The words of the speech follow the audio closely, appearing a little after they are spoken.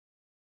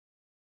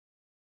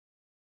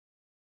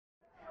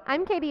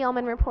I'm Katie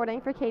Uhlmann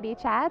reporting for Katie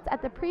Chats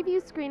at the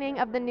preview screening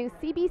of the new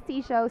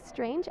CBC show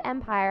Strange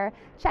Empire.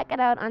 Check it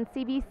out on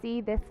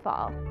CBC this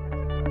fall.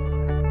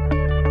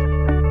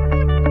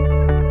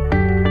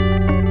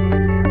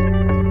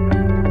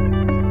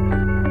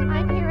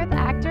 I'm here with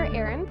actor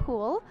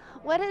Poole.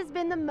 What has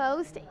been the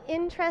most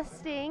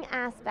interesting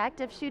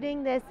aspect of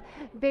shooting this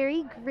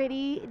very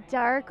gritty,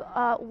 dark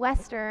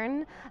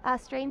Western,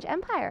 Strange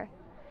Empire?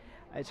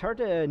 It's hard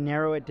to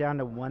narrow it down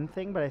to one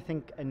thing, but I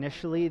think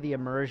initially the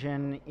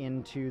immersion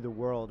into the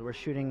world. We're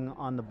shooting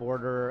on the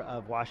border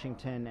of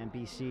Washington and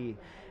BC,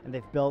 and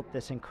they've built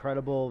this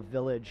incredible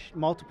village,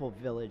 multiple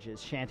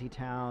villages, shanty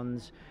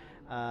towns,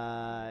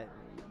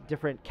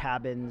 different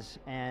cabins,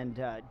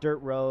 and dirt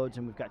roads,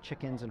 and we've got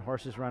chickens and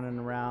horses running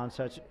around.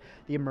 So it's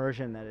the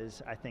immersion that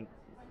is, I think,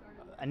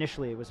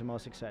 initially it was the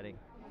most exciting.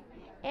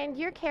 And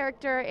your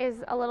character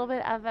is a little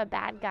bit of a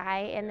bad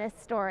guy in this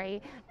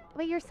story,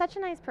 but you're such a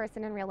nice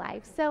person in real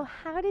life. So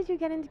how did you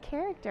get into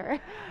character?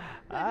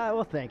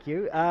 Well, thank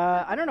you.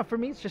 I don't know. For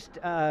me, it's just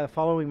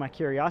following my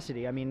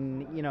curiosity. I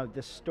mean, you know,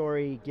 this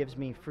story gives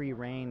me free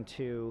rein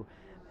to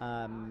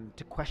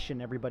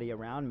question everybody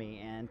around me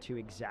and to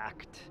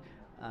exact,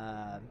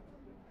 I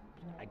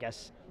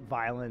guess,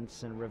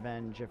 violence and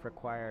revenge if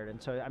required.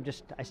 And so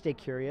I stay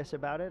curious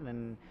about it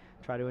and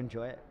try to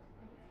enjoy it.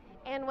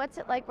 And what's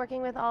it like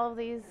working with all of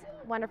these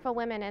wonderful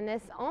women in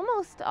this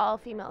almost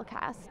all-female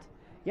cast?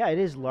 Yeah, it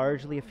is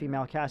largely a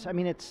female cast. I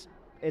mean, it's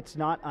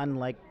not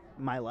unlike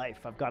my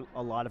life. I've got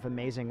a lot of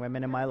amazing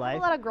women in my life.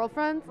 A lot of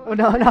girlfriends? Oh,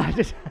 no,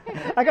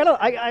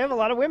 I have a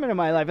lot of women in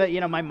my life.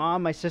 You know, my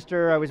mom, my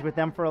sister, I was with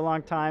them for a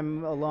long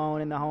time alone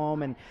in the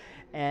home.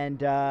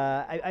 And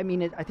I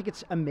mean, I think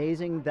it's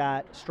amazing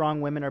that strong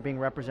women are being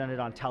represented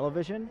on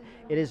television.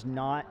 It is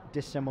not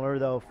dissimilar,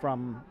 though,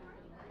 from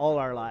all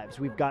our lives.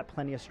 We've got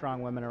plenty of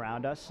strong women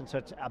around us, and so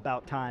it's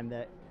about time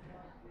that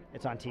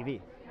it's on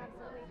TV.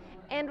 Absolutely.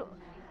 And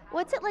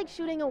what's it like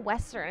shooting a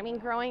Western? I mean,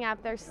 growing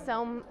up, there's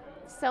so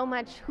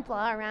much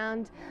hoopla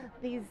around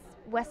the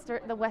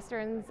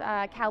Westerns,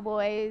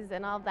 cowboys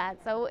and all of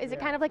that. So is it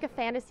kind of like a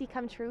fantasy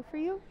come true for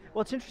you?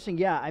 Well, it's interesting,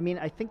 yeah. I mean,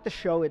 I think the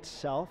show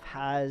itself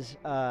has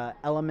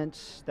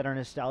elements that are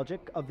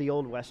nostalgic of the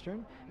old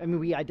Western. I mean,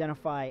 we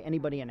identify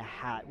anybody in a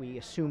hat. We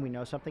assume we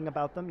know something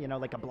about them. You know,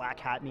 like a black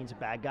hat means a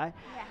bad guy.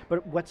 Yeah.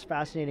 But what's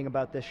fascinating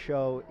about this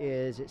show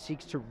is it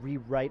seeks to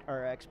rewrite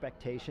our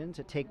expectations.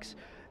 It takes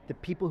the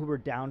people who were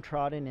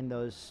downtrodden in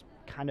those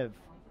kind of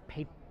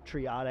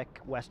patriotic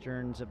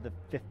Westerns of the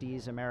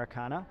 50s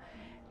Americana,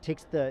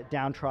 takes the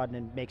downtrodden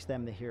and makes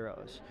them the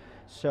heroes.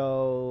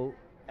 So,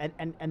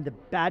 and the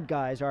bad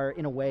guys are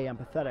in a way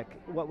empathetic.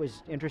 What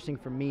was interesting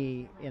for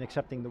me in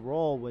accepting the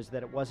role was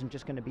that it wasn't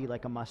just going to be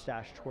like a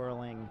mustache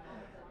twirling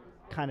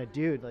kind of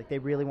dude. Like, they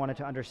really wanted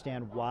to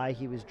understand why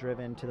he was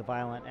driven to the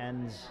violent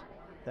ends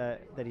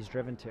that he's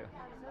driven to.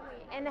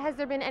 And has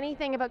there been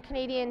anything about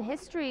Canadian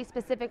history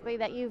specifically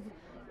that you've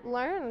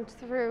learned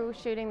through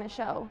shooting the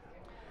show?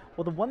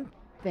 Well, the one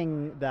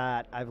thing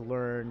that I've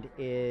learned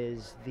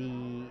is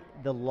the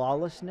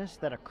lawlessness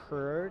that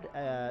occurred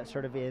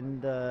sort of in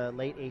the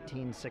late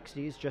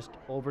 1860s, just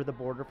over the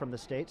border from the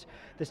States.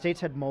 The States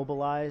had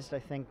mobilized, I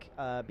think,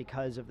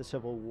 because of the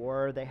Civil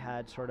War. They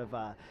had sort of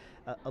a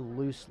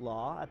loose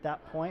law at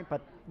that point,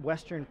 but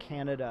Western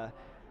Canada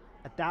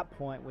at that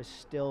point was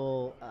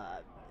still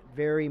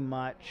very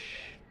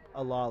much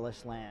a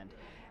lawless land.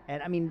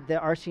 And I mean, the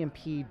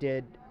RCMP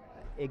did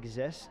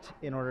exist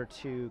in order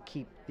to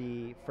keep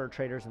the fur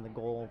traders and the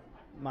gold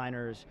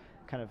miners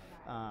kind of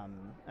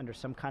under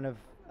some kind of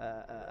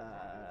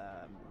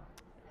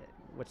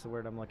what's the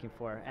word I'm looking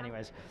for?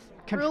 Anyways,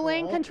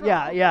 ruling control.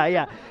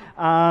 Yeah.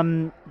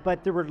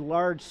 But there were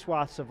large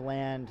swaths of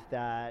land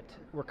that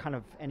were kind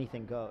of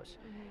anything goes,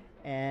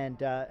 and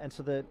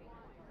so the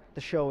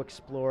show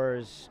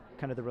explores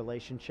kind of the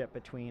relationship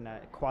between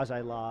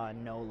quasi law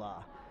and no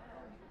law.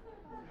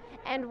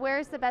 And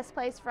where's the best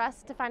place for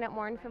us to find out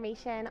more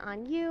information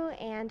on you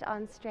and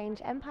on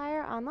Strange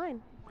Empire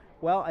online?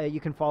 Well, you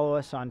can follow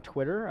us on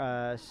Twitter,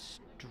 I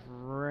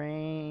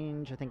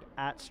think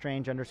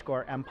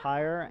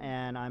 @strange_empire,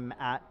 and I'm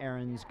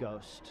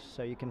 @AaronsGhost.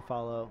 So you can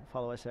follow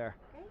us there.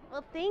 Great.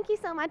 Well, thank you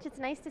so much. It's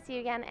nice to see you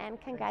again, and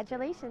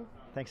congratulations.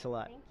 Thanks a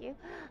lot. Thank you.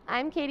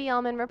 I'm Katie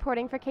Uhlmann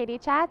reporting for Katie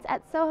Chats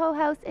at SOHO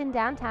House in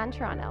downtown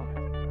Toronto.